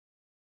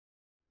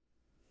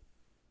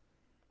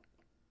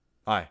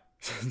Hi.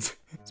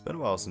 It's been a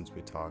while since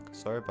we talked.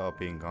 Sorry about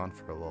being gone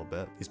for a little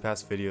bit. These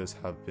past videos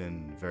have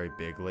been very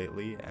big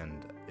lately,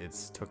 and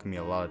it's taken me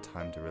a lot of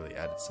time to really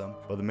edit some.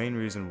 But the main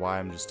reason why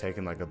I'm just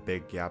taking like a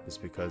big gap is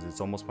because it's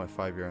almost my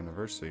 5-year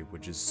anniversary,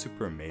 which is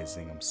super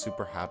amazing. I'm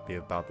super happy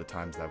about the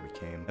times that we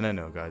came. And I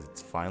know, guys,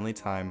 it's finally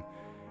time.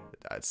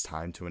 It's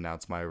time to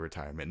announce my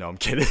retirement. No, I'm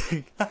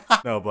kidding.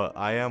 No, but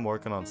I am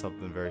working on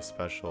something very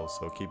special,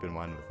 so keep in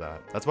mind with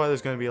that. That's why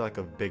there's going to be like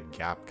a big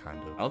gap,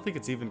 kind of. I don't think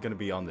it's even going to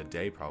be on the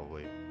day,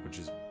 probably, which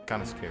is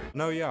kind of scary.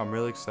 No, yeah, I'm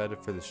really excited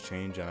for this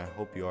change, and I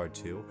hope you are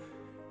too.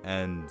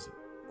 And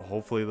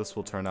hopefully this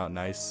will turn out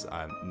nice.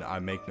 I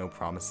make no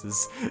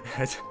promises.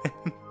 I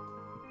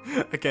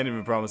can't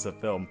even promise a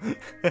film.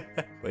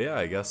 But yeah,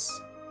 I guess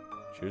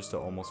cheers to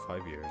almost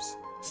 5 years.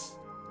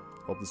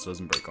 Hope this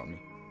doesn't break on me.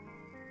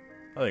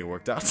 I think it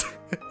worked out.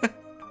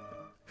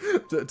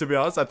 to be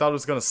honest, I thought it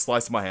was gonna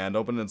slice my hand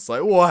open and it's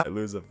like, what? I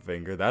lose a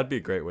finger. That'd be a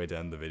great way to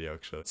end the video,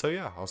 actually. So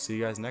yeah, I'll see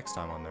you guys next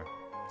time on there.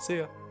 See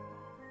ya.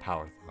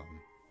 Power thumb.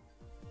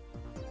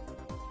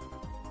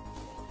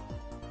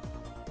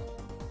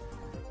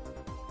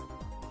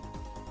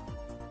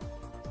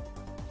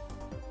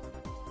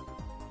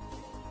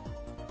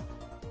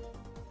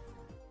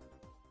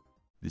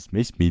 This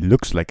makes me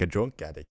looks like a drunk addict.